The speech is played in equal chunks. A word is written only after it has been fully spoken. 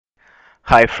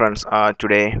Hi friends,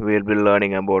 today we'll be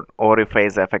learning about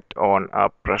orifice effect on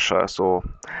pressure.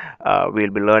 We'll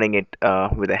be learning it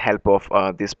with the help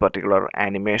of this particular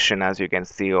animation, as you can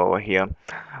see over here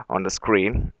on the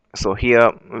screen. So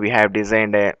here we have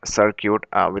designed a circuit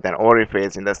with an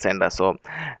orifice in the center.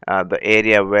 The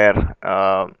area where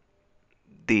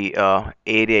the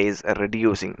area is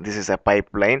reducing. This is a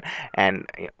pipeline, and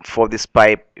for this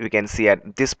pipe we can see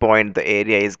at this point the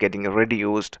area is getting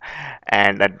reduced,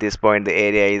 and at this point the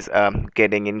area is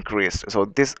getting increased. So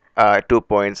this 2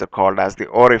 points are called as the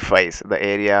orifice. The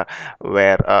area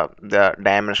where the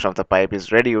dimension of the pipe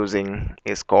is reducing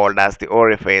is called as the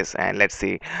orifice. And let's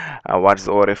see what's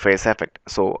the orifice effect.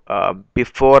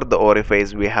 Before the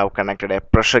orifice we have connected a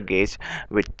pressure gauge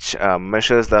which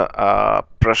measures the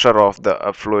pressure of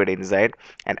the fluid inside,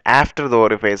 and after the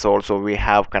orifice also we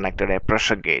have connected a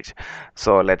pressure gauge.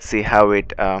 So let's see how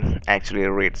it actually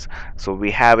reads. So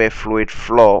we have a fluid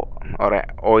flow or a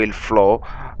oil flow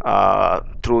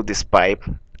through this pipe.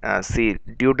 See,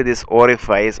 due to this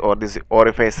orifice or this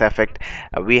orifice effect,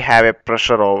 we have a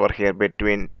pressure over here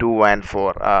between 2 and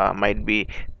 4, might be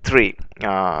 3.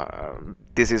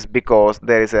 This is because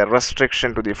there is a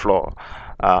restriction to the flow.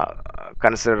 Uh,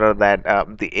 Consider that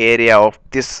the area of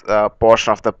this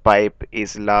portion of the pipe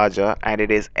is larger and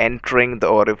it is entering the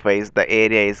orifice. The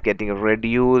area is getting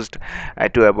reduced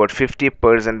to about 50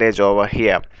 percentage over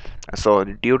here. So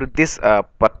due to this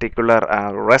particular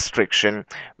restriction,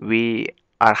 we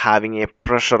are having a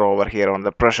pressure over here on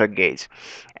the pressure gauge,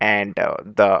 and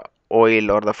the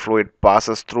oil or the fluid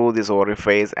passes through this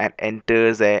orifice and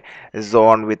enters a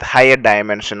zone with higher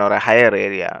dimension or a higher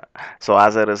area. So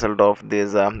as a result of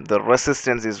this, the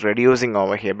resistance is reducing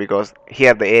over here because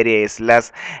here the area is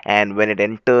less, and when it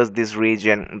enters this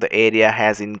region the area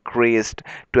has increased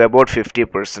to about 50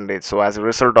 percentage. So as a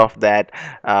result of that,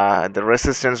 the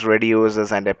resistance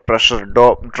reduces and a pressure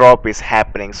drop is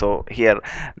happening. So here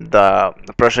the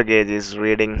pressure gauge is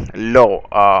reading low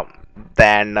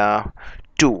than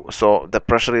 2. So the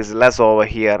pressure is less over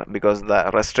here because the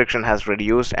restriction has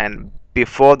reduced, and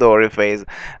before the orifice,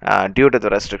 due to the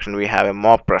restriction, we have a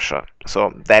more pressure.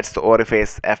 So that's the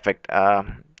orifice effect.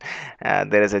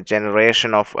 There is a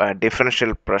generation of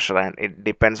differential pressure, and it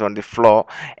depends on the flow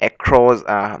across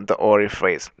the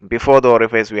orifice. Before the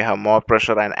orifice we have more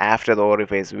pressure, and after the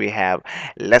orifice we have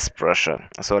less pressure.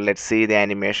 So let's see the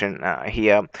animation.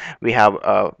 Here we have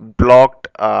blocked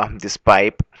this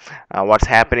pipe. What's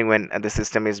happening when the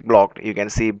system is blocked? You can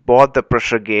see both the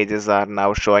pressure gauges are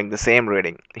now showing the same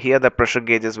reading. Here the pressure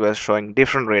gauges were showing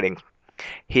different readings.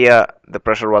 Here the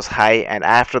pressure was high, and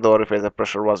after the orifice the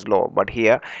pressure was low. But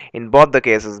here, in both the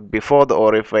cases, before the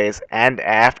orifice and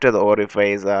after the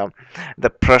orifice, the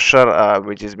pressure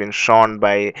which has been shown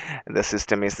by the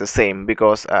system is the same,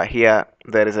 because here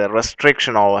there is a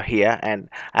restriction over here, and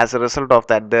as a result of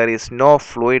that there is no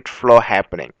fluid flow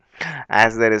happening.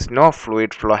 As there is no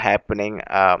fluid flow happening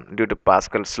due to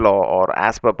Pascal's law, or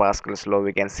as per Pascal's law,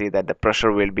 we can see that the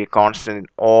pressure will be constant in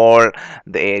all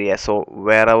the area. So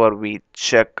wherever we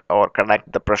check or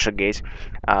connect the pressure gauge,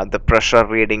 the pressure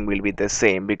reading will be the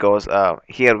same, because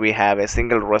here we have a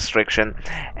single restriction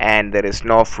and there is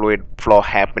no fluid flow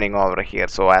happening over here.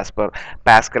 So as per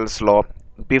Pascal's law,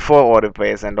 before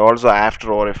orifice and also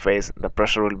after orifice the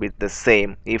pressure will be the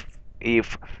same if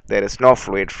there is no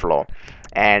fluid flow.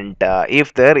 And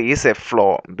if there is a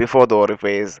flow before the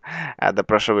orifice, the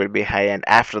pressure will be high, and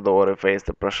after the orifice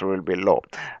the pressure will be low.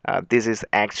 This is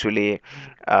actually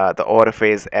the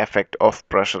orifice effect of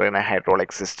pressure in a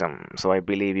hydraulic system. So I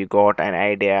believe you got an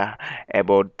idea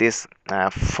about this.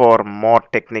 For more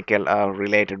technical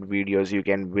related videos, you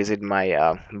can visit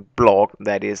my blog,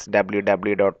 that is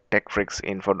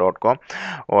www.techtrixinfo.com,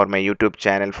 or my YouTube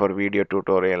channel for video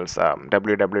tutorials,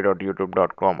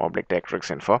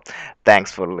 www.youtube.com/techtrixinfo.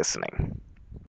 Thanks for listening.